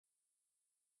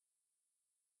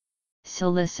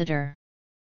Solicitor.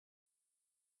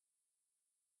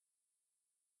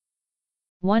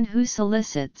 One who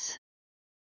solicits.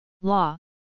 Law.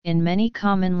 In many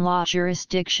common law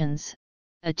jurisdictions,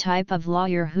 a type of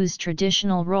lawyer whose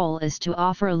traditional role is to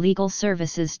offer legal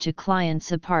services to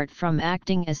clients apart from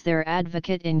acting as their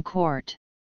advocate in court.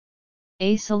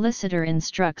 A solicitor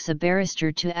instructs a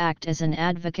barrister to act as an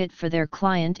advocate for their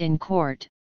client in court,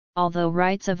 although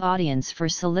rights of audience for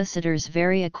solicitors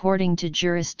vary according to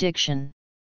jurisdiction.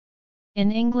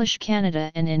 In English Canada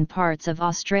and in parts of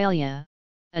Australia,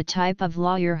 a type of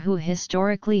lawyer who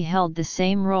historically held the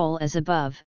same role as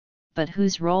above, but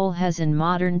whose role has in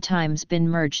modern times been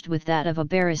merged with that of a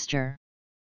barrister.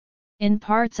 In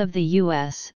parts of the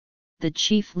U.S., the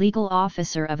chief legal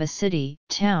officer of a city,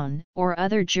 town, or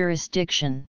other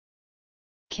jurisdiction.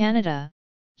 Canada,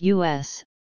 U.S.,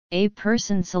 a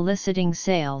person soliciting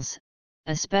sales,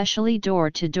 especially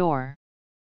door-to-door.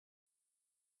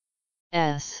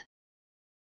 S.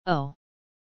 O.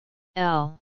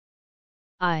 L.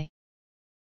 I.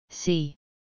 C.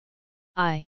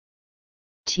 I.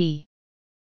 T.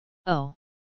 O.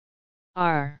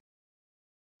 R.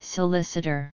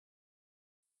 Solicitor.